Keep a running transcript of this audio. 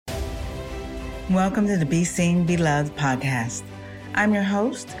Welcome to the Be Seen, Be Loved podcast. I'm your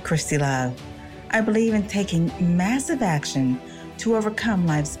host, Christy Love. I believe in taking massive action to overcome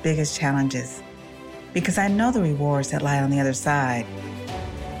life's biggest challenges because I know the rewards that lie on the other side.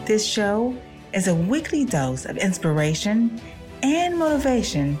 This show is a weekly dose of inspiration and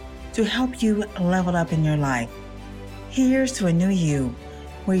motivation to help you level up in your life. Here's to a new you,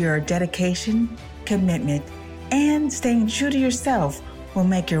 where your dedication, commitment, and staying true to yourself will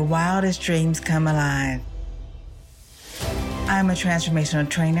make your wildest dreams come alive. I'm a transformational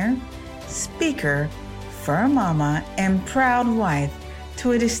trainer, speaker, fur mama, and proud wife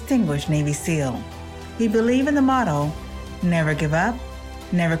to a distinguished Navy SEAL. We believe in the motto, never give up,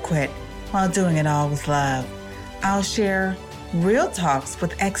 never quit, while doing it all with love. I'll share real talks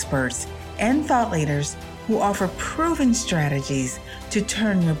with experts and thought leaders who offer proven strategies to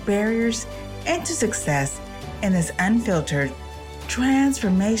turn your barriers into success in this unfiltered,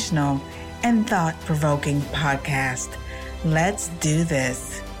 transformational, and thought-provoking podcast. Let's do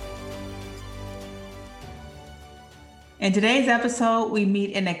this. In today's episode, we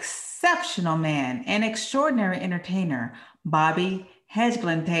meet an exceptional man and extraordinary entertainer, Bobby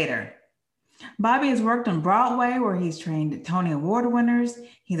Hedglund-Taylor. Bobby has worked on Broadway, where he's trained Tony Award winners.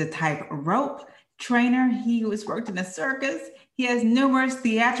 He's a tightrope trainer. He has worked in a circus. He has numerous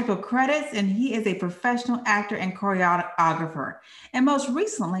theatrical credits, and he is a professional actor and choreographer, and most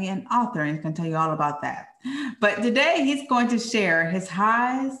recently an author, and can tell you all about that. But today he's going to share his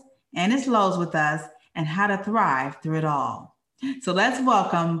highs and his lows with us and how to thrive through it all. So let's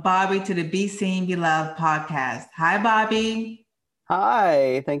welcome Bobby to the Be Seen, Be Loved podcast. Hi, Bobby.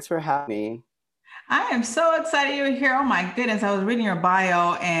 Hi, thanks for having me. I am so excited you're here. Oh my goodness. I was reading your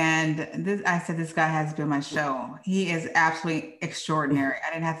bio and I said, this guy has to be on my show. He is absolutely extraordinary. I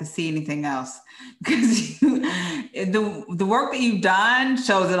didn't have to see anything else because the work that you've done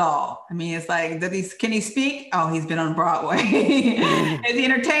shows it all. I mean, it's like, can he speak? Oh, he's been on Broadway. Is he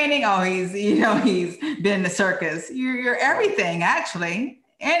entertaining? Oh, he's been in the circus. You're everything, actually.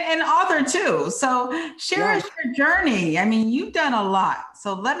 And author too. So share us your journey. I mean, you've done a lot.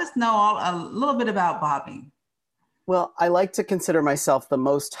 So let us know a little bit about Bobby. Well, I like to consider myself the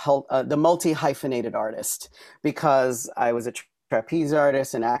multi-hyphenated artist because I was a trapeze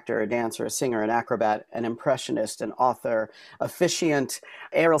artist, an actor, a dancer, a singer, an acrobat, an impressionist, an author, officiant,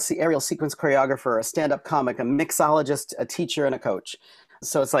 aerial sequence choreographer, a stand-up comic, a mixologist, a teacher, and a coach.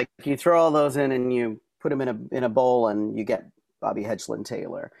 So it's like you throw all those in and you put them in a bowl and you get Bobby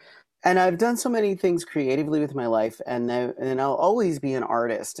Hedglund-Taylor. And I've done so many things creatively with my life, and I'll always be an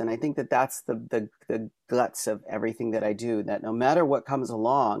artist. And I think that that's the guts of everything that I do, that no matter what comes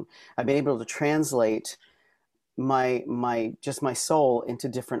along, I've been able to translate my soul into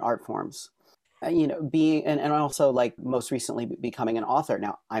different art forms. Being and also, like, most recently becoming an author.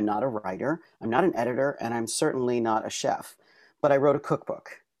 Now, I'm not a writer, I'm not an editor, and I'm certainly not a chef, but I wrote a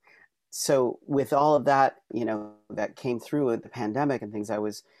cookbook. So with all of that, that came through with the pandemic and things,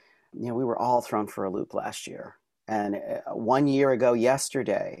 we were all thrown for a loop last year. And 1 year ago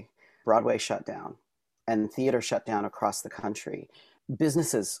yesterday, Broadway shut down and theater shut down across the country.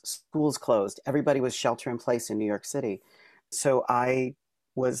 Businesses, schools closed. Everybody was shelter in place in New York City. So I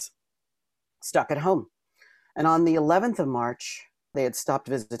was stuck at home. And on the 11th of March, they had stopped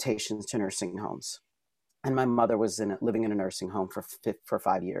visitations to nursing homes. And my mother was living in a nursing home for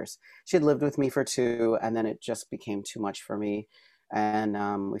 5 years. She had lived with me for 2, and then it just became too much for me.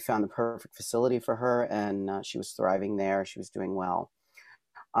 And we found the perfect facility for her, and she was thriving there. She was doing well.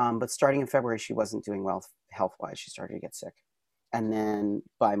 But starting in February, she wasn't doing well health-wise. She started to get sick. And then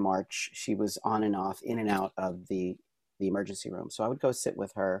by March, she was on and off, in and out of the emergency room. So I would go sit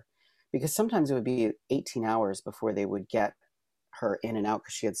with her, because sometimes it would be 18 hours before they would get her in and out,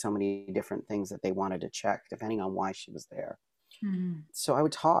 because she had so many different things that they wanted to check depending on why she was there. Mm-hmm. So I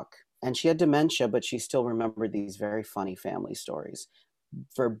would talk, and she had dementia, but she still remembered these very funny family stories,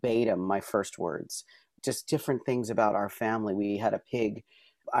 verbatim, my first words, just different things about our family. We had a pig.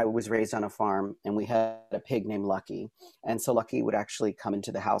 I was raised on a farm, and we had a pig named Lucky. And so Lucky would actually come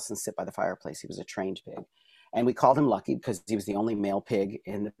into the house and sit by the fireplace. He was a trained pig. And we called him Lucky because he was the only male pig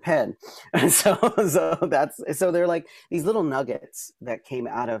in the pen. And so they're like these little nuggets that came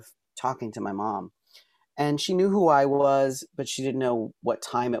out of talking to my mom. And she knew who I was, but she didn't know what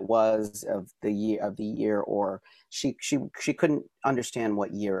time it was of the year, or she couldn't understand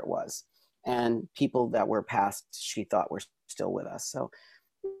what year it was. And people that were passed, she thought were still with us. So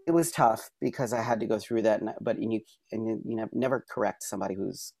it was tough because I had to go through that. But you never correct somebody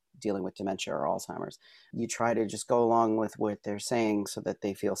who's dealing with dementia or Alzheimer's. You try to just go along with what they're saying so that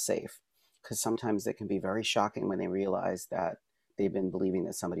they feel safe, because sometimes it can be very shocking when they realize that they've been believing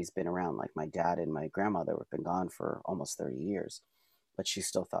that somebody's been around. Like my dad and my grandmother have been gone for almost 30 years, but she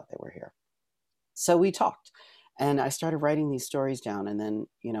still thought they were here. So we talked, and I started writing these stories down. And then,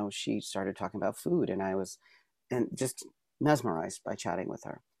 she started talking about food, and I was just mesmerized by chatting with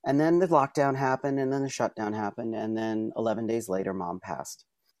her. And then the lockdown happened, and then the shutdown happened. And then 11 days later, Mom passed.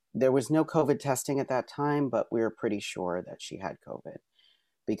 There was no COVID testing at that time, but we were pretty sure that she had COVID,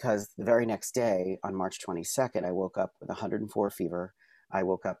 because the very next day, on March 22nd, I woke up with 104 fever. I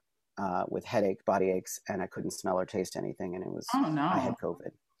woke up with headache, body aches, and I couldn't smell or taste anything. And oh, no. I had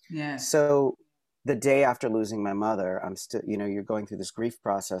COVID. Yeah. So the day after losing my mother, I'm still, you're going through this grief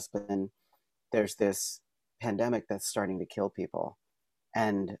process, but then there's this pandemic that's starting to kill people.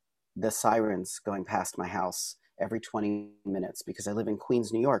 And the sirens going past my house every 20 minutes, because I live in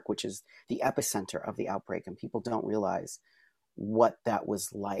Queens, New York, which is the epicenter of the outbreak. And people don't realize what that was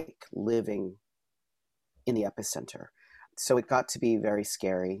like, living in the epicenter. So it got to be very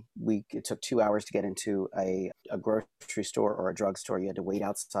scary. It took 2 hours to get into a grocery store or a drugstore. You had to wait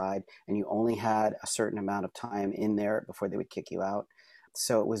outside, and you only had a certain amount of time in there before they would kick you out.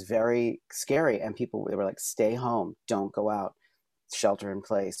 So it was very scary. And they were like, stay home, don't go out, shelter in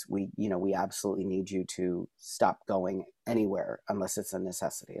place. We absolutely need you to stop going anywhere unless it's a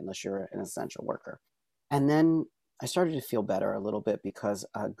necessity, unless you're an essential worker. And then I started to feel better a little bit, because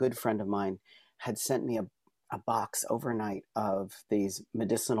a good friend of mine had sent me a box overnight of these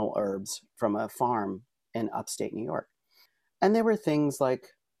medicinal herbs from a farm in upstate New York. And there were things like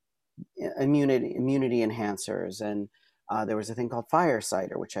immunity enhancers. And there was a thing called fire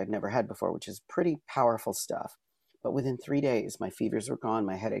cider, which I'd never had before, which is pretty powerful stuff. But within 3 days, my fevers were gone,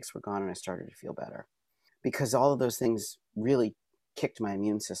 my headaches were gone, and I started to feel better, because all of those things really kicked my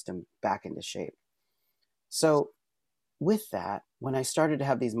immune system back into shape. So with that, when I started to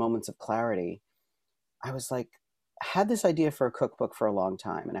have these moments of clarity, I was like, I had this idea for a cookbook for a long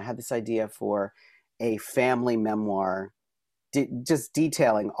time. And I had this idea for a family memoir, just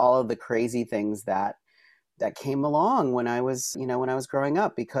detailing all of the crazy things that came along when I was growing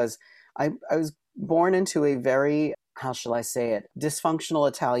up, because I was born into a very, how shall I say it, dysfunctional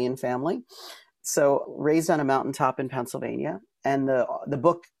Italian family. So raised on a mountaintop in Pennsylvania. And the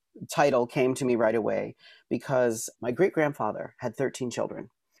book title came to me right away, because my great-grandfather had 13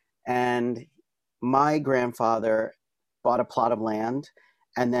 children. And my grandfather bought a plot of land,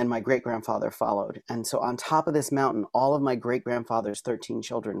 and then my great-grandfather followed. And so on top of this mountain, all of my great-grandfather's 13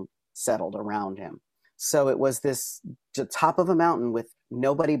 children settled around him. So it was the top of a mountain with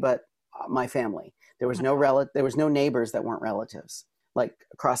nobody but my family. There was no neighbors that weren't relatives. Like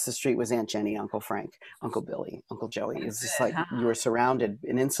across the street was Aunt Jenny, Uncle Frank, Uncle Billy, Uncle Joey. It was just like you were surrounded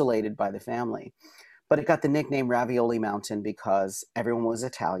and insulated by the family. But it got the nickname Ravioli Mountain because everyone was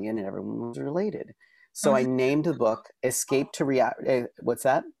Italian and everyone was related. So I named the book Escape to Reality. What's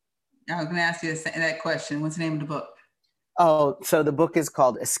that? I was going to ask you that question. What's the name of the book? Oh, so the book is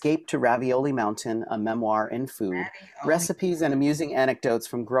called Escape to Ravioli Mountain, a memoir in food, recipes and amusing anecdotes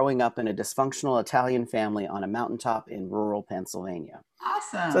from growing up in a dysfunctional Italian family on a mountaintop in rural Pennsylvania.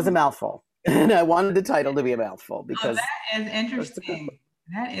 Awesome. So it's a mouthful. And I wanted the title to be a mouthful because that is interesting.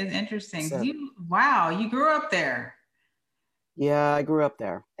 That is interesting. So, you grew up there. Yeah, I grew up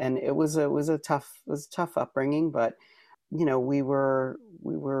there, and it was a tough upbringing, but we were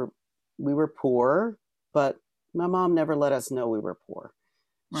poor, but my mom never let us know we were poor.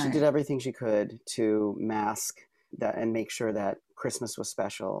 Right. She did everything she could to mask that and make sure that Christmas was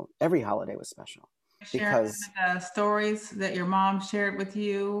special. Every holiday was special. Because the stories that your mom shared with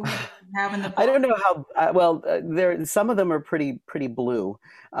you, having the I don't know how there. Some of them are pretty blue.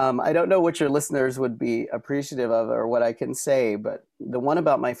 I don't know what your listeners would be appreciative of or what I can say, but the one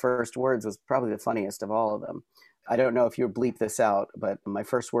about my first words was probably the funniest of all of them. I don't know if you bleep this out, but my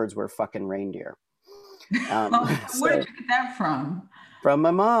first words were "fucking reindeer." Where did you get that from? From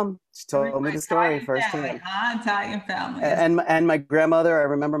my mom. She told me the story firsthand. Italian family. And my grandmother, I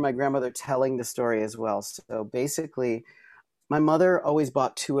remember my grandmother telling the story as well. So basically, my mother always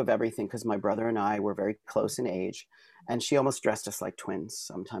bought 2 of everything because my brother and I were very close in age. And she almost dressed us like twins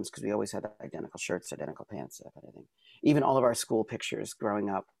sometimes because we always had identical shirts, identical pants, that kind of thing. Even all of our school pictures growing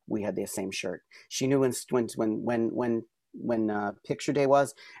up, we had the same shirt. She knew when picture day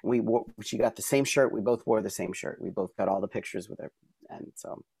was, and she got the same shirt. We both wore the same shirt. We both got all the pictures with her. And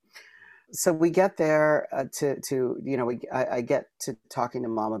so we get there I get to talking to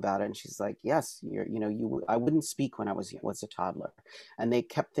mom about it, and she's like, yes, I wouldn't speak when I was a toddler. And they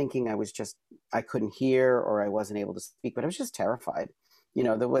kept thinking I couldn't hear or I wasn't able to speak, but I was just terrified.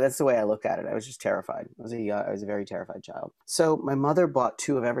 That's the way I look at it. I was just terrified. I was a very terrified child. So my mother bought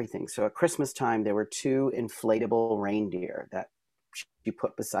 2 of everything. So at Christmas time, there were 2 inflatable reindeer that she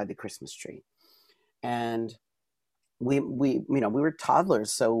put beside the Christmas tree. And we were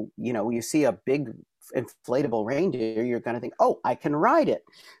toddlers, so you see a big inflatable reindeer, you're going to think, oh, I can ride it.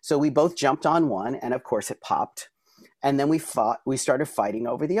 So we both jumped on one, and of course it popped. And then we started fighting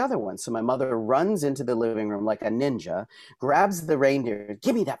over the other one. So my mother runs into the living room like a ninja, grabs the reindeer,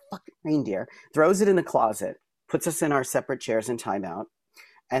 give me that fucking reindeer, throws it in the closet, puts us in our separate chairs in timeout,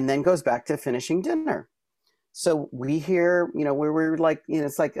 and then goes back to finishing dinner. So we hear, we're like,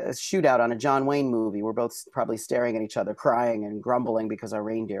 it's like a shootout on a John Wayne movie. We're both probably staring at each other, crying and grumbling because our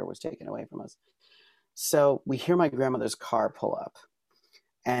reindeer was taken away from us. So we hear my grandmother's car pull up.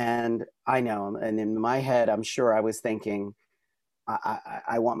 And I know, and in my head, I'm sure I was thinking,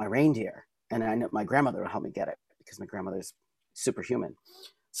 I want my reindeer. And I know my grandmother will help me get it because my grandmother's superhuman.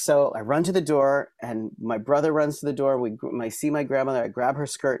 So I run to the door, and my brother runs to the door. I see my grandmother. I grab her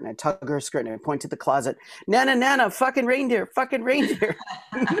skirt, and I tug her skirt, and I point to the closet. Nana, Nana, fucking reindeer, fucking reindeer.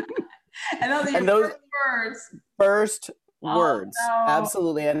 And those words. First words, no.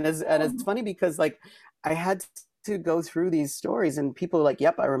 Absolutely. And it's funny because like I had to go through these stories, and people are like,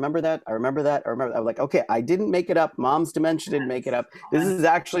 "Yep, I remember that. I remember that. I remember." I was like, "Okay, I didn't make it up. Mom's dementia didn't make it up. This is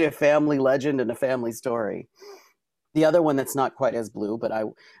actually a family legend and a family story." The other one that's not quite as blue, but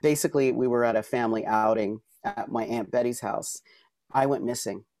we were at a family outing at my Aunt Betty's house. I went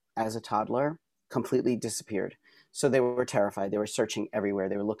missing as a toddler, completely disappeared. So they were terrified. They were searching everywhere.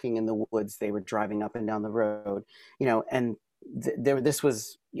 They were looking in the woods. They were driving up and down the road, and this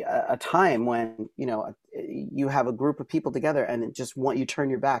was a time when, you have a group of people together and you turn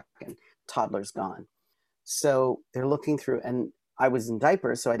your back and toddler's gone. So they're looking through, and I was in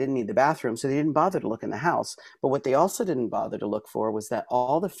diapers, so I didn't need the bathroom. So they didn't bother to look in the house. But what they also didn't bother to look for was that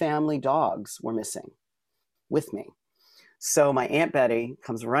all the family dogs were missing with me. So my Aunt Betty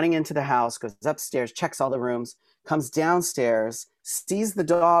comes running into the house, goes upstairs, checks all the rooms, comes downstairs, sees the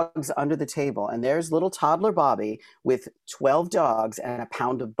dogs under the table. And there's little toddler Bobby with 12 dogs and a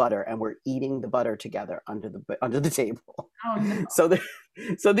pound of butter. And we're eating the butter together under the table. Oh, no.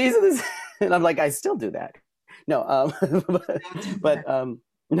 So these are the, and I'm like, I still do that. No, but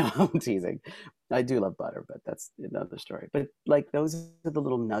no, I'm teasing. I do love butter, but that's another story. But like those are the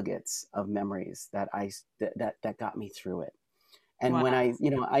little nuggets of memories that that got me through it. And wow.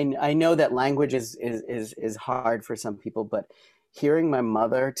 When I know that language is hard for some people, but hearing my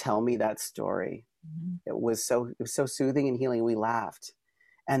mother tell me that story, mm-hmm. it was so soothing and healing. We laughed,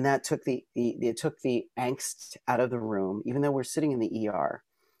 and that took the angst out of the room, even though we're sitting in the ER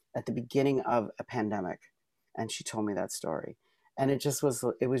at the beginning of a pandemic. And she told me that story. And it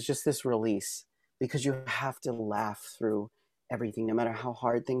was just this release, because you have to laugh through everything. No matter how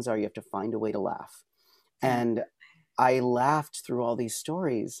hard things are, you have to find a way to laugh. And I laughed through all these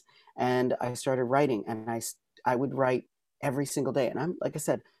stories, and I started writing, and I would write every single day. And I'm, like I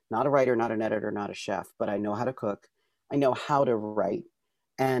said, not a writer, not an editor, not a chef, but I know how to cook. I know how to write,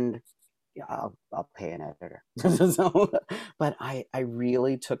 and yeah, I'll pay an editor. But I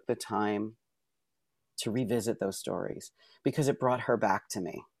really took the time to revisit those stories, because it brought her back to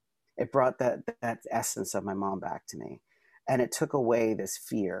me. It brought that essence of my mom back to me. And it took away this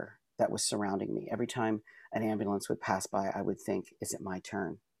fear that was surrounding me. Every time an ambulance would pass by, I would think, is it my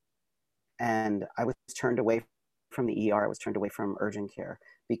turn? And I was turned away from the ER. I was turned away from urgent care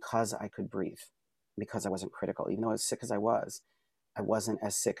because I could breathe, because I wasn't critical. Even though as sick as I wasn't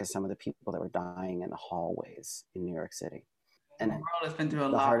as sick as some of the people that were dying in the hallways in New York City. And the world has been through a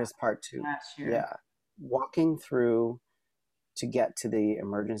lot. The hardest part too. Last year. Yeah. Walking through to get to the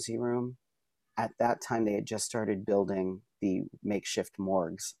emergency room, at that time they had just started building the makeshift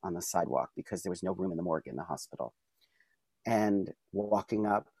morgues on the sidewalk because there was no room in the morgue in the hospital. And walking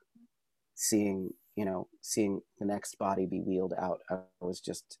up, seeing the next body be wheeled out,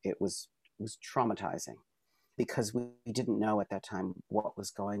 it was traumatizing, because we didn't know at that time what was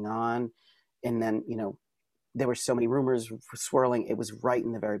going on. And then, there were so many rumors swirling. It was right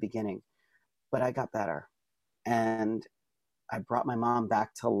in the very beginning. But I got better, and I brought my mom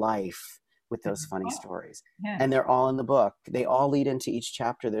back to life with those funny stories. Yeah. And they're all in the book. They all lead into each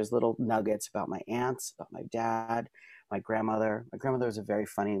chapter. There's little nuggets about my aunts, about my dad, my grandmother. My grandmother was a very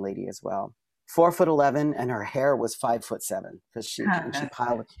funny lady as well. 4'11", and her hair was 5'7", because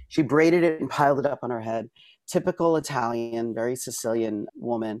she braided it and piled it up on her head. Typical Italian, very Sicilian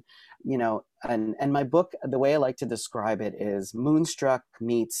woman, and my book, the way I like to describe it is Moonstruck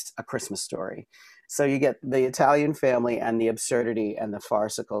meets A Christmas Story. So you get the Italian family and the absurdity and the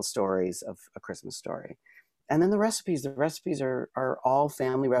farcical stories of A Christmas Story. And then the recipes are all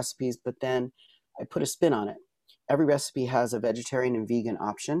family recipes, but then I put a spin on it. Every recipe has a vegetarian and vegan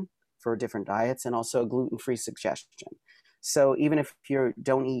option for different diets, and also a gluten-free suggestion. So even if you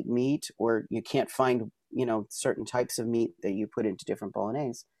don't eat meat or you can't find, certain types of meat that you put into different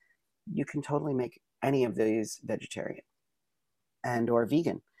bolognese, you can totally make any of these vegetarian and or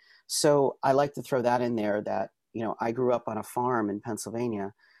vegan. So I like to throw that in there that, I grew up on a farm in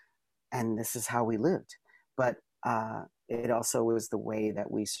Pennsylvania and this is how we lived. But it also was the way that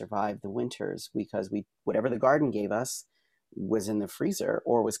we survived the winters because whatever the garden gave us was in the freezer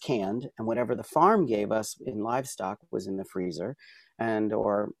or was canned, and whatever the farm gave us in livestock was in the freezer, and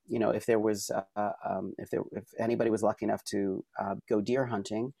or if there was if anybody was lucky enough to go deer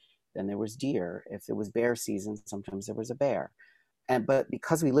hunting, then there was deer. If it was bear season, sometimes there was a bear. But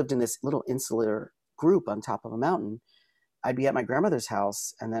because we lived in this little insular group on top of a mountain, I'd be at my grandmother's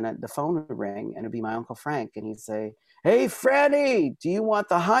house, and then the phone would ring, and it'd be my Uncle Frank, and he'd say, "Hey, Franny, do you want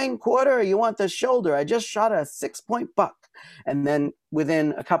the hind quarter or you want the shoulder? I just shot a 6-point buck." And then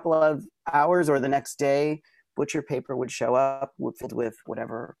within a couple of hours or the next day, butcher paper would show up filled with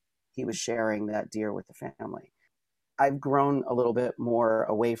whatever he was sharing that deer with the family. I've grown a little bit more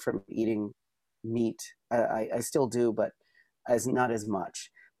away from eating meat. I still do, but not as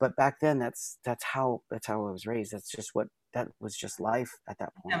much. But back then, that's how I was raised. That was just life at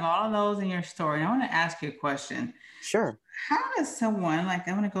that point. You have all of those in your story. I want to ask you a question. Sure. How does someone, like,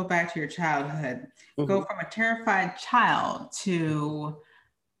 I want to go back to your childhood, go from a terrified child to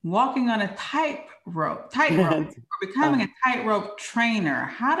walking on a tightrope, or becoming a tightrope trainer?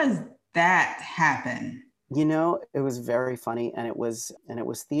 How does that happen? It was very funny, and it was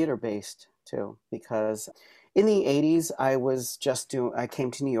theater based too, because in the 80s, I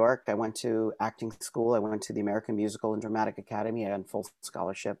came to New York. I went to acting school. I went to the American Musical and Dramatic Academy. I had full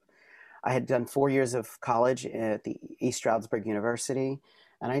scholarship. I had done 4 years of college at the East Stroudsburg University,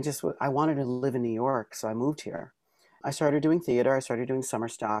 and I wanted to live in New York, so I moved here. I started doing theater. I started doing summer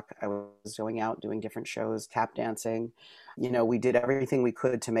stock. I was going out doing different shows, tap dancing. We did everything we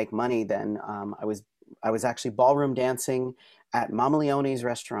could to make money then. I was actually ballroom dancing at Mama Leone's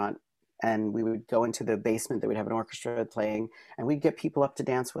restaurant, and we would go into the basement. They would have an orchestra playing, and we'd get people up to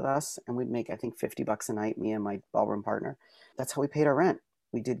dance with us, and we'd make, I think, $50 a night, me and my ballroom partner. That's how we paid our rent.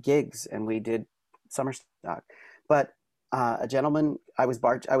 We did gigs and we did summer stock. But a gentleman, I was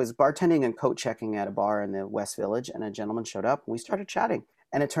bartending and coat checking at a bar in the West Village, and a gentleman showed up and we started chatting.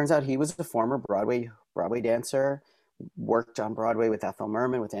 And it turns out he was a former Broadway dancer, worked on Broadway with Ethel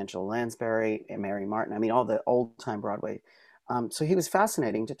Merman, with Angela Lansbury, and Mary Martin. I mean, all the old time Broadway. So he was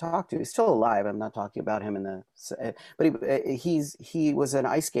fascinating to talk to. He's still alive. I'm not talking about him but he was an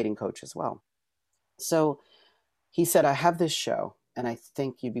ice skating coach as well. So he said, "I have this show, and I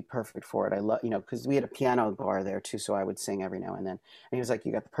think you'd be perfect for it. I love, because we had a piano bar there too, so I would sing every now and then." And he was like,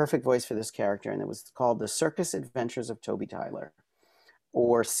 "You got the perfect voice for this character," and it was called The Circus Adventures of Toby Tyler,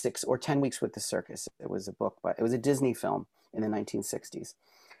 or 10 Weeks with the Circus. It was it was a Disney film in the 1960s.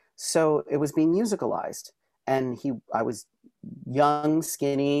 So it was being musicalized, and I was young,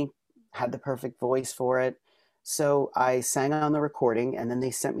 skinny, had the perfect voice for it. So I sang on the recording, and then they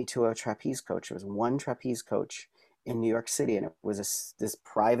sent me to a trapeze coach. There was one trapeze coach in New York City, and it was this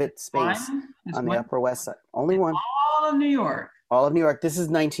private space on the Upper West Side. Only one. All of New York. All of New York. This is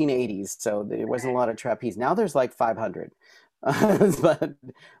 1980s, so there wasn't a lot of trapeze. Now there's like 500. But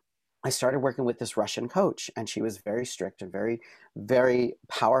I started working with this Russian coach, and she was very strict and very, very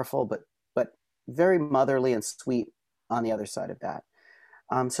powerful, but very motherly and sweet on the other side of that.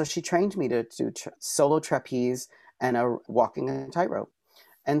 So she trained me to do solo trapeze and walking a tightrope.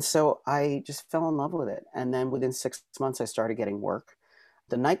 And so I just fell in love with it. And then within 6 months, I started getting work.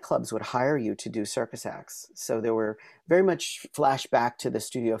 The nightclubs would hire you to do circus acts. So there were very much flashback to the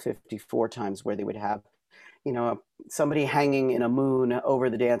Studio 54 times where they would have, somebody hanging in a moon over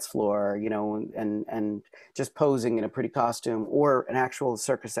the dance floor, and just posing in a pretty costume, or an actual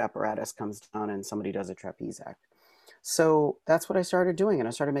circus apparatus comes down and somebody does a trapeze act. So that's what I started doing, and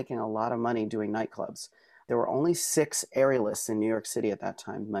I started making a lot of money doing nightclubs. There were only 6 aerialists in New York City at that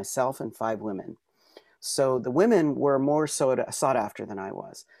time, myself and 5 women. So the women were more sought after than I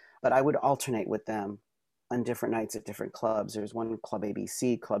was, but I would alternate with them on different nights at different clubs. There was one Club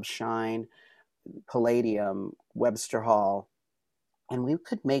ABC, Club Shine, Palladium, Webster Hall, and we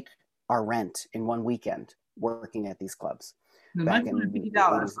could make our rent in one weekend working at these clubs. Much more than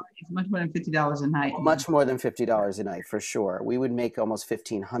 $50. Much more than $50 a night. Much more than $50 a night, for sure. We would make almost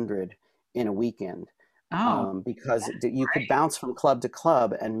 $1,500 in a weekend. Because you could bounce from club to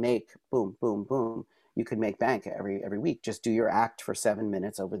club and make boom, boom, boom. You could make bank every week. Just do your act for 7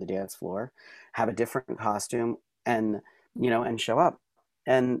 minutes over the dance floor, have a different costume, and show up.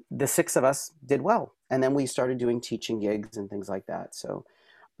 And the 6 of us did well. And then we started doing teaching gigs and things like that. So,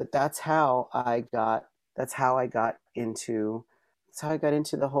 but that's how I got that's how I got into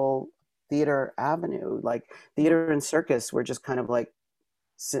the whole theater avenue. Like theater and circus were just kind of like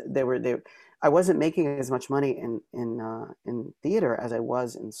they. I wasn't making as much money in theater as I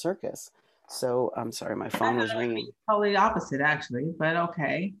was in circus. So I'm sorry, my I phone thought was it would be ringing. totally opposite, actually, but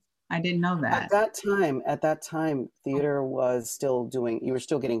okay. I didn't know that. At that time, theater was still doing. You were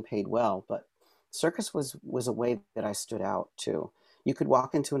still getting paid well, but circus was a way that I stood out too. You could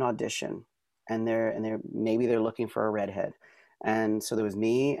walk into an audition, and they're maybe they're looking for a redhead, and so there was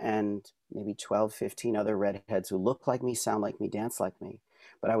me and maybe 12, 15 other redheads who looked like me, sound like me, dance like me,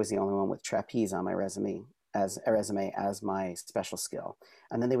 but I was the only one with trapeze on my resume as my special skill.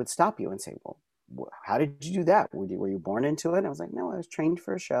 And then they would stop you and say, "Well, how did you do that? Were you born into it?" And I was like, "No, I was trained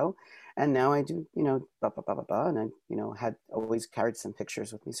for a show, and now I do, blah blah blah blah blah." And I, had always carried some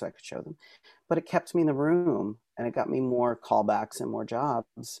pictures with me so I could show them. But it kept me in the room, and it got me more callbacks and more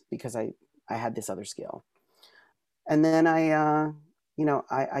jobs because I had this other skill. And then I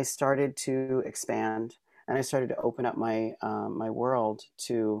started to expand, and I started to open up my world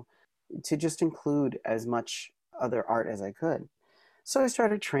to just include as much other art as I could. So I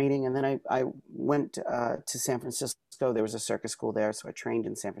started training, and then I went to San Francisco. There was a circus school there, so I trained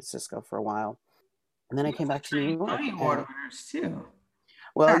in San Francisco for a while, and then I You came also back to New trained York. Tony Award And winners too.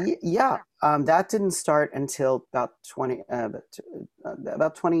 well, Sure. yeah, that didn't start until about 20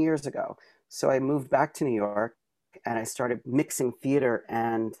 years ago. So I moved back to New York, and I started mixing theater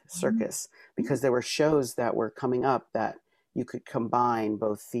and circus because there were shows that were coming up that you could combine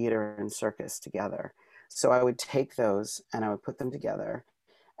both theater and circus together. So I would take those and I would put them together,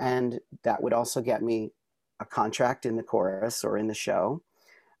 and that would also get me a contract in the chorus or in the show,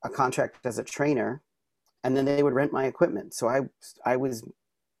 a contract as a trainer, and then they would rent my equipment. So I was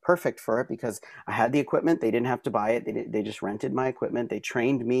perfect for it because I had the equipment. They didn't have to buy it. They just rented my equipment. They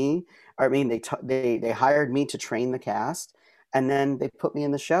trained me. I mean, they hired me to train the cast, and then they put me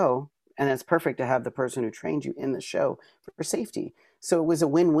in the show. And it's perfect to have the person who trained you in the show for safety. So it was a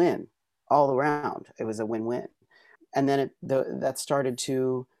win-win all around. It was a win-win. And then that started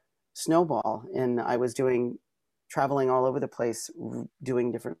to snowball, and I was traveling all over the place,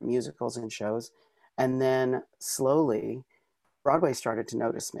 doing different musicals and shows, and then slowly Broadway started to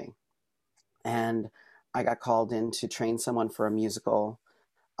notice me, and I got called in to train someone for a musical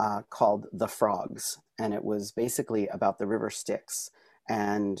called The Frogs, and it was basically about the river Styx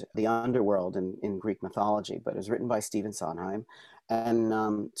and the underworld in Greek mythology, but it was written by Stephen Sondheim.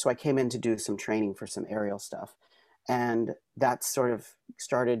 And so I came in to do some training for some aerial stuff, and that sort of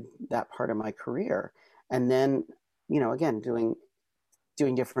started that part of my career. And then, again, doing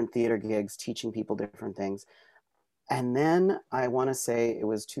different theater gigs, teaching people different things. And then I want to say it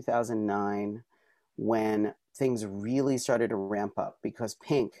was 2009 when things really started to ramp up because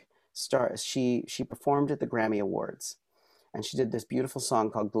she performed at the Grammy Awards, and she did this beautiful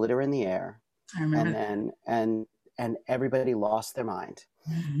song called Glitter in the Air. I remember And that. then and everybody lost their mind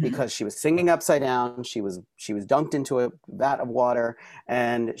because she was singing upside down. She was dunked into a vat of water,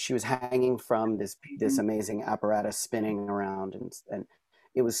 and she was hanging from this amazing apparatus spinning around, and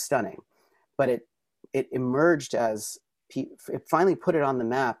it was stunning. But it emerged as it finally put it on the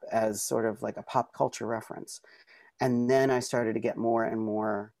map as sort of like a pop culture reference. And then I started to get more and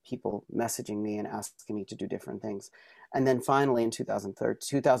more people messaging me and asking me to do different things. And then finally in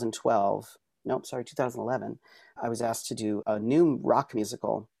 2012, nope, sorry, 2011, I was asked to do a new rock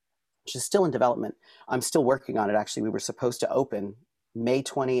musical, which is still in development. I'm still working on it. Actually, we were supposed to open May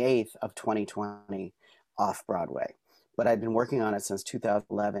 28th of 2020 off Broadway, but I've been working on it since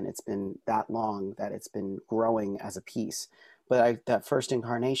 2011. It's been that long that it's been growing as a piece. But that first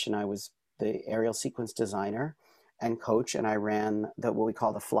incarnation, I was the aerial sequence designer and coach, and I ran what we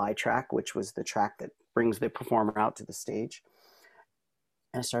call the fly track, which was the track that brings the performer out to the stage.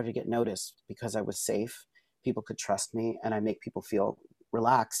 And I started to get noticed because I was safe. People could trust me, and I make people feel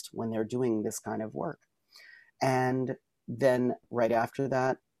relaxed when they're doing this kind of work. And then right after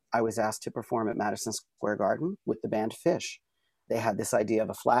that, I was asked to perform at Madison Square Garden with the band Phish. They had this idea of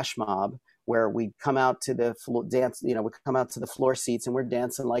a flash mob where we'd come out to the dance, we come out to the floor seats and we're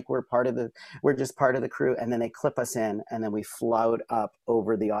dancing like we're just part of the crew. And then they clip us in, and then we float up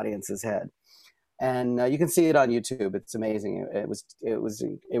over the audience's head. And you can see it on YouTube. It's amazing. It was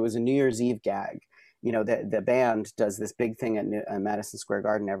a New Year's Eve gag. The band does this big thing at Madison Square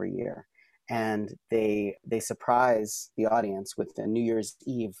Garden every year, and they surprise the audience with the New Year's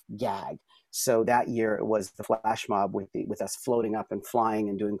Eve gag. So that year it was the flash mob with us floating up and flying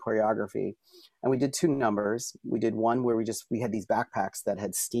and doing choreography. And we did two numbers. We did one where we had these backpacks that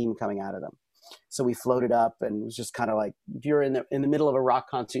had steam coming out of them. So we floated up, and it was just kind of like, if you're in the middle of a rock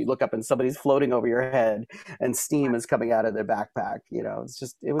concert, you look up and somebody's floating over your head and steam is coming out of their backpack. It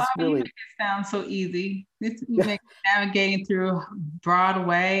was You really. make it sound so easy. You make navigating through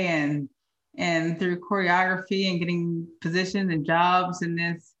Broadway and through choreography and getting positions and jobs in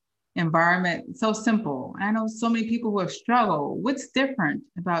this environment so simple. I know so many people who have struggled. What's different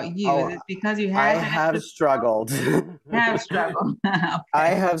about you? Oh, Is it because you I had have struggled. have struggled? I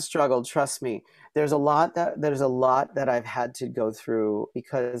Okay. have struggled, trust me. There's a lot that I've had to go through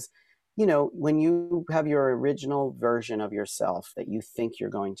because, when you have your original version of yourself that you think you're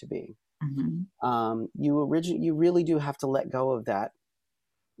going to be, Mhm. you really do have to let go of that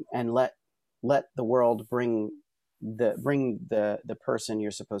and let the world bring the person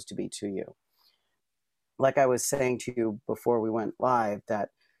you're supposed to be to you. Like I was saying to you before we went live, that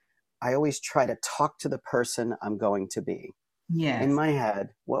I always try to talk to the person I'm going to be. In Yes. my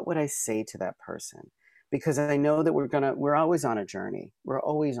head, what would I say to that person? Because I know that we're always on a journey. We're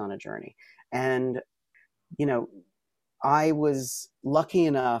always on a journey. And, you know, I was lucky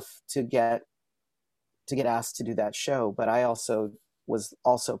enough to get asked to do that show, but I also was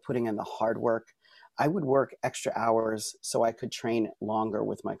also putting in the hard work. I would work extra hours so I could train longer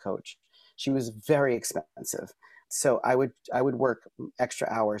with my coach. She was very expensive. So I would work extra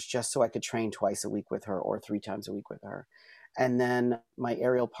hours just so I could train twice a week with her or 3 times a week with her. And then my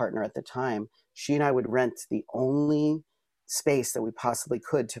aerial partner at the time, she and I would rent the only space that we possibly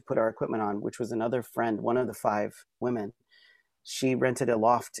could to put our equipment on, which was another friend, one of the 5 women. She rented a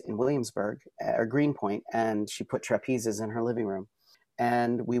loft in Williamsburg or Greenpoint, and she put trapezes in her living room.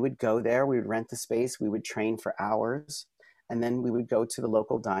 And we would go there, we would rent the space, we would train for hours, and then we would go to the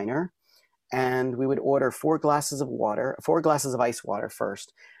local diner and we would order 4 glasses of ice water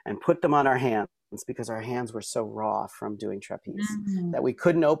first, and put them on our hands because our hands were so raw from doing trapeze Mm. that we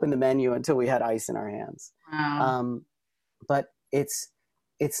couldn't open the menu until we had ice in our hands. Wow. But it's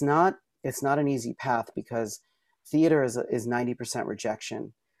not an easy path because theater is 90%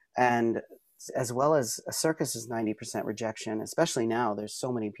 rejection, and as well as a circus is 90% rejection. Especially now, there's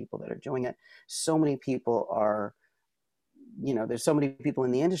so many people that are doing it. So many people are, there's so many people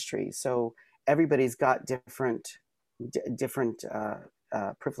in the industry, so everybody's got different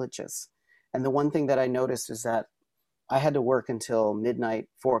privileges. And the one thing that I noticed is that I had to work until midnight,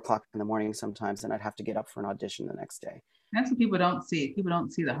 4 o'clock in the morning sometimes, and I'd have to get up for an audition the next day. That's what people don't see. People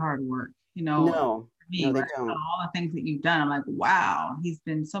don't see the hard work. No, For me, no, when they I saw don't. all the things that you've done, I'm like, wow, he's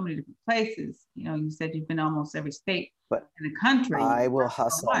been so many different places. You said you've been almost every state But in the country. I You've will done so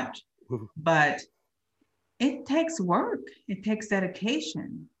hustle. much, but it takes work. It takes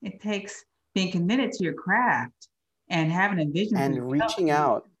dedication. It takes being committed to your craft and having a vision for And yourself. reaching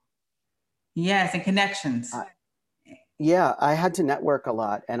out. Yes, and connections. Yeah, I had to network a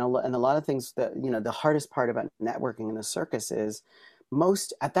lot, and a lot of things that, the hardest part about networking in the circus is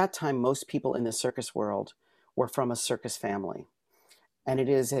at that time, most people in the circus world were from a circus family. And it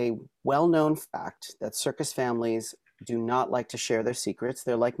is a well-known fact that circus families do not like to share their secrets.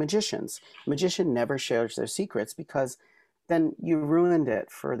 They're like magicians. A magician never shares their secrets because then you ruined it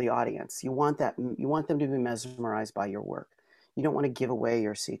for the audience. You want them to be mesmerized by your work. You don't want to give away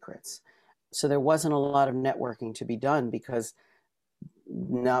your secrets. So there wasn't a lot of networking to be done because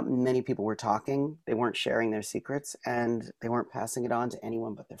not many people were talking. They weren't sharing their secrets, and they weren't passing it on to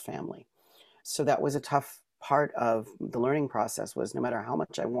anyone but their family. So that was a tough part of the learning process, was no matter how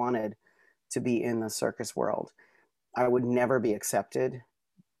much I wanted to be in the circus world, I would never be accepted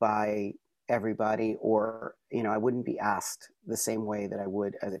by everybody, or I wouldn't be asked the same way that I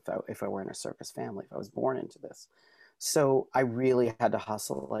would as if I were in a circus family, if I was born into this. So I really had to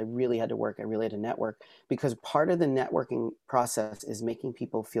hustle. I really had to work. I really had to network, because part of the networking process is making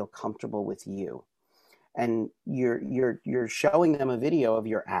people feel comfortable with you. And you're showing them a video of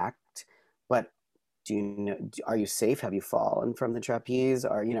your act, but are you safe? Have you fallen from the trapeze?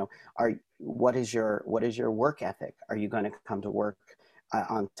 What is your work ethic? Are you going to come to work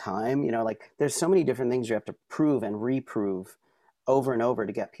on time? Like, there's so many different things you have to prove and reprove over and over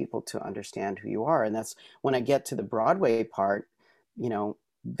to get people to understand who you are. And that's when I get to the Broadway part. The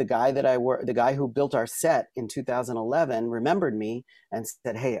guy who built our set in 2011 remembered me and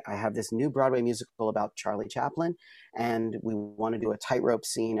said, "Hey, I have this new Broadway musical about Charlie Chaplin, and we want to do a tightrope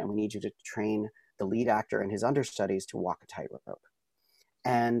scene, and we need you to train the lead actor and his understudies to walk a tightrope."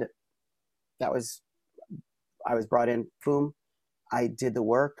 And I was brought in, boom. I did the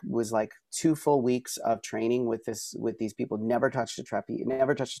work. It was like 2 full weeks of training with these people, never touched a trapeze,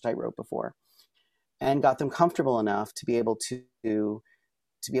 never touched a tightrope before, and got them comfortable enough to be able to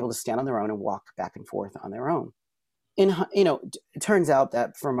stand on their own and walk back and forth on their own. It turns out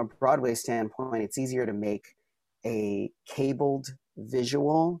that from a Broadway standpoint, it's easier to make a cabled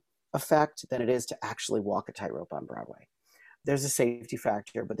visual effect than it is to actually walk a tightrope on Broadway. There's a safety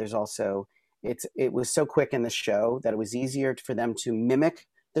factor, but there's also it was so quick in the show that it was easier for them to mimic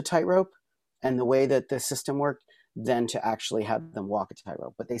the tightrope and the way that the system worked than to actually have them walk a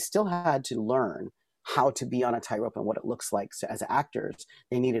tightrope. But they still had to learn how to be on a tightrope and what it looks like. So as actors,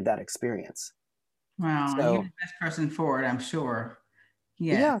 they needed that experience. Wow, you're So the best person for it, I'm sure.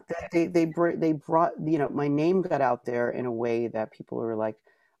 Yes. yeah, they brought, my name got out there in a way that people were like,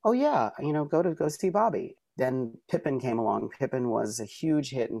 oh yeah, go see Bobby. Then Pippin came along. Pippin was a huge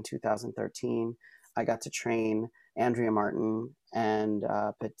hit in 2013. I got to train Andrea Martin and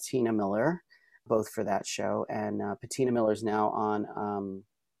Patina Miller, both for that show. And Patina Miller's now on,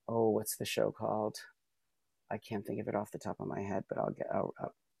 what's the show called? I can't think of it off the top of my head, but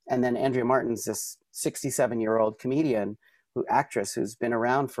and then Andrea Martin's this 67-year-old comedian actress who's been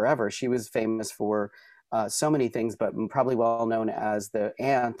around forever. She was famous for so many things, but probably well known as the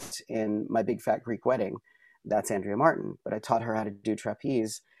aunt in My Big Fat Greek Wedding. That's Andrea Martin. But I taught her how to do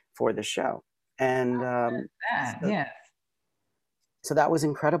trapeze for the show. And Yes. So that was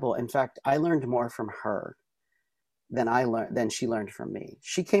incredible. In fact, I learned more from her than she learned from me.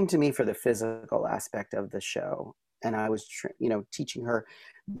 She came to me for the physical aspect of the show, and I was teaching her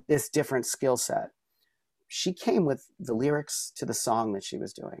this different skill set. She came with the lyrics to the song that she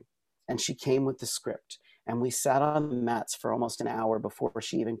was doing, and she came with the script, and we sat on the mats for almost an hour before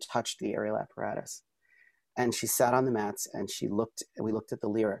she even touched the aerial apparatus. And she sat on the mats and we looked at the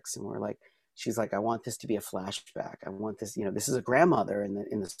lyrics, and she's like, I want this to be a flashback. I want this, this is a grandmother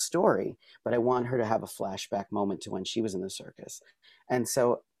in the story, but I want her to have a flashback moment to when she was in the circus. And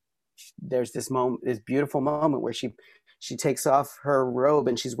so there's this beautiful moment where she takes off her robe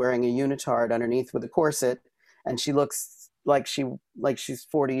and she's wearing a unitard underneath with a corset, and she looks like she's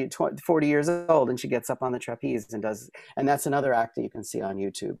 40 years old, and she gets up on the trapeze and does, and that's another act that you can see on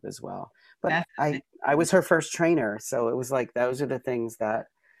YouTube as well. But I was her first trainer, so it was like those are the things that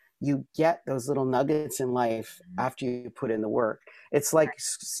you get, those little nuggets in life after you put in the work. It's like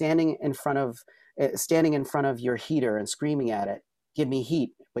standing in front of your heater and screaming at it, give me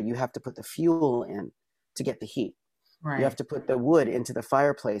heat, but you have to put the fuel in to get the heat. Right. You have to put the wood into the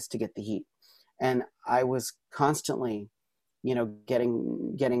fireplace to get the heat. And I was constantly,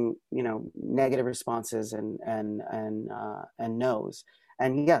 getting negative responses and no's.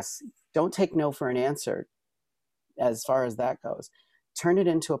 And yes, don't take no for an answer as far as that goes. Turn it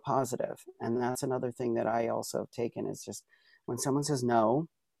into a positive. And that's another thing that I also have taken, is just when someone says no,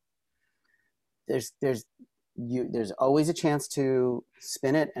 there's always a chance to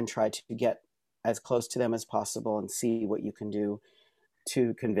spin it and try to get as close to them as possible and see what you can do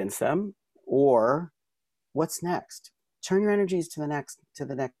to convince them. Or what's next? Turn your energies to the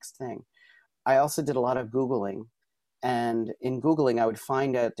next thing. I also did a lot of Googling, and in Googling, I would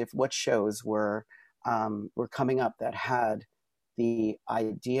find out what shows were coming up that had the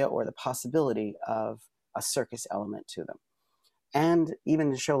idea or the possibility of a circus element to them. And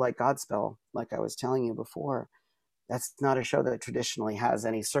even a show like Godspell, like I was telling you before, that's not a show that traditionally has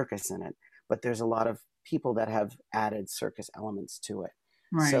any circus in it, but there's a lot of people that have added circus elements to it.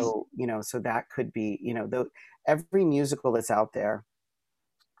 Right. So, so that could be, every musical that's out there,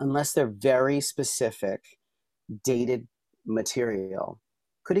 unless they're very specific, dated material,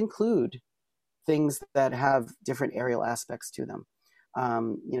 could include things that have different aerial aspects to them.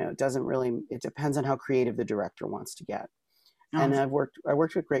 It depends on how creative the director wants to get. Oh. And I worked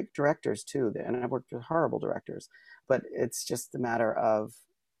with great directors too, and I've worked with horrible directors, but it's just a matter of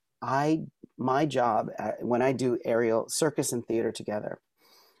my job when I do aerial circus and theater together.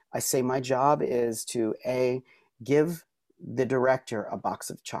 I say my job is to give the director a box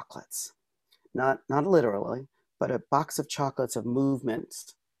of chocolates, not literally, but a box of chocolates of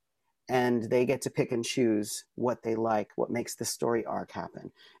movements, and they get to pick and choose what they like, what makes the story arc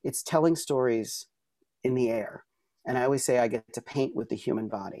happen. It's telling stories in the air, and I always say I get to paint with the human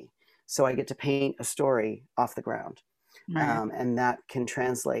body, so I get to paint a story off the ground, right. And that can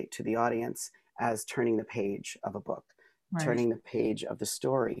translate to the audience as turning the page of a book. Right. Turning the page of the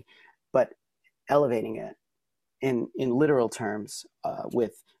story, but elevating it in literal terms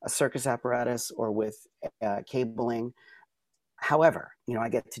with a circus apparatus or with cabling. However, I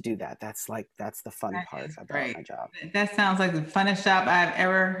get to do that. That's the fun part about my job. That sounds like the funnest job I've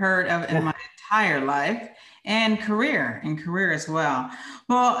ever heard of in my entire life and career as well.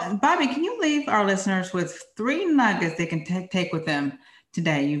 Well, Bobby, can you leave our listeners with 3 nuggets they can take with them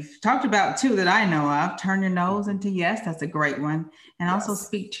today. You've talked about two that I know of. Turn your nose into yes. That's a great one. And also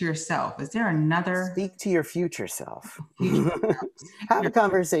speak to yourself. Is there another? Speak to your future self. Have a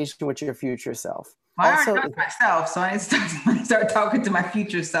conversation with your future self. Well, I already talked to myself, so I start talking to my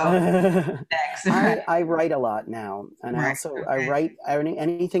future self next. I write a lot now, and I write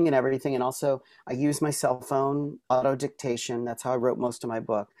anything and everything, and also I use my cell phone, auto dictation. That's how I wrote most of my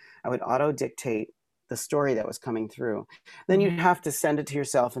book. I would auto dictate the story that was coming through. Then you'd have to send it to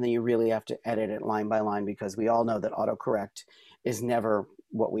yourself, and then you really have to edit it line by line, because we all know that autocorrect is never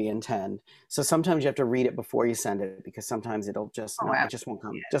what we intend. So sometimes you have to read it before you send it, because sometimes it just won't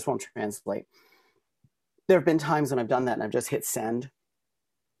come, just won't translate. There have been times when I've done that and I've just hit send,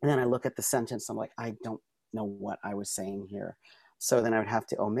 and then I look at the sentence, I'm like, I don't know what I was saying here. So then I would have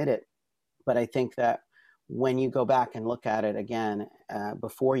to omit it. But I think that when you go back and look at it again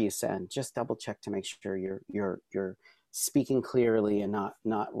before you send, just double check to make sure you're speaking clearly and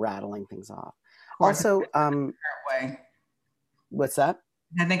not rattling things off. Also, what's that?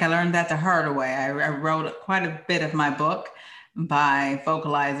 I think I learned that the hard way. I wrote quite a bit of my book by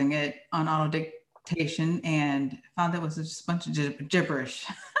vocalizing it on auto dictation, and found that was just a bunch of gibberish.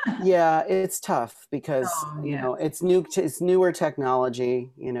 Yeah, it's tough because you know it's newer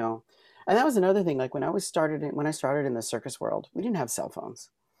technology, you know. And that was another thing. Like when I started in the circus world, we didn't have cell phones.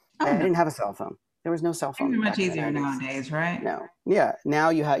 I didn't have a cell phone. There was no cell phone. It's much easier nowadays, right? No, yeah.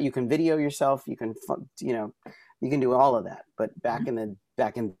 Now you can video yourself. You can you can do all of that. But back in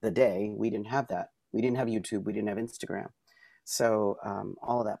the day, we didn't have that. We didn't have YouTube. We didn't have Instagram. So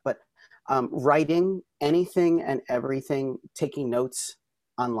all of that. But writing anything and everything, taking notes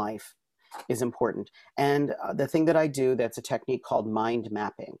on life is important. And the thing that I do, that's a technique called mind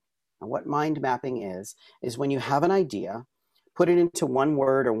mapping. And what mind mapping is when you have an idea, put it into one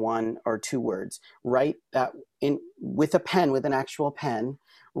word or one or two words, write that with a pen, with an actual pen,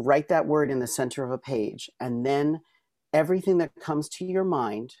 write that word in the center of a page. And then everything that comes to your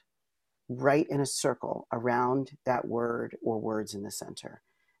mind, write in a circle around that word or words in the center.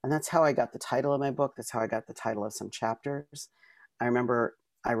 And that's how I got the title of my book. That's how I got the title of some chapters. I remember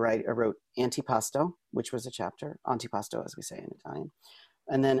I wrote Antipasto, which was a chapter, Antipasto, as we say in Italian.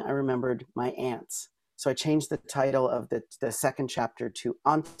 And then I remembered my aunts. So I changed the title of the second chapter to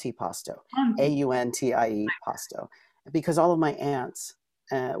Antipasto, Auntie Pasto, because all of my aunts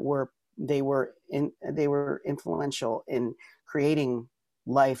were influential in creating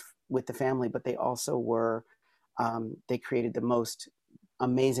life with the family, but they also were they created the most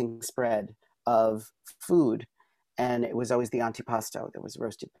amazing spread of food. And it was always the antipasto. There was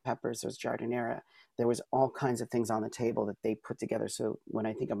roasted peppers, there was giardiniera. There was all kinds of things on the table that they put together. So when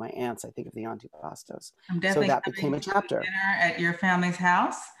I think of my aunts, I think of the antipastos. So that became a chapter. Dinner at your family's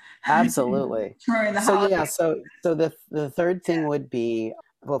house? Absolutely. So the third thing would be,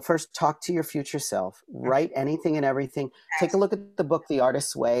 well, first talk to your future self. Write anything and everything. Take a look at the book, The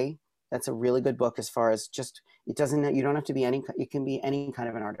Artist's Way. That's a really good book as far as you don't have to be you can be any kind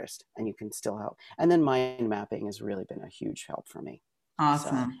of an artist and you can still help. And then mind mapping has really been a huge help for me.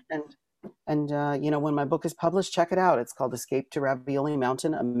 Awesome. So, and when my book is published, check it out. It's called Escape to Ravioli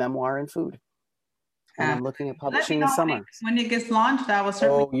Mountain, a memoir in food. And I'm looking at publishing this summer. When it gets launched, I will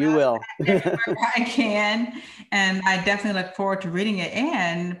certainly. Oh, you will. I can. And I definitely look forward to reading it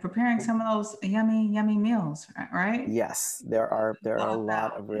and preparing some of those yummy, yummy meals, right? Yes, there are a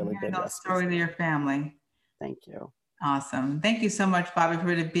lot of really good recipes. Story to your family. Thank you. Awesome. Thank you so much, Bobby,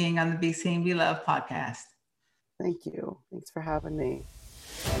 for being on the Be Seen, Be Loved podcast. Thank you. Thanks for having me.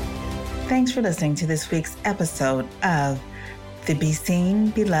 Thanks for listening to this week's episode of the Be Seen,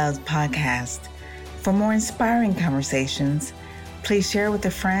 Be Loved podcast. For more inspiring conversations, please share with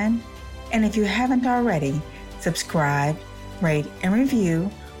a friend. And if you haven't already, subscribe, rate, and review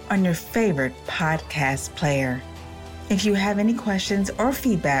on your favorite podcast player. If you have any questions or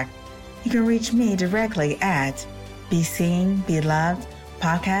feedback, you can reach me directly at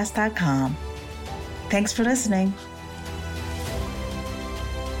BeSeenBelovedPodcast.com. Thanks for listening.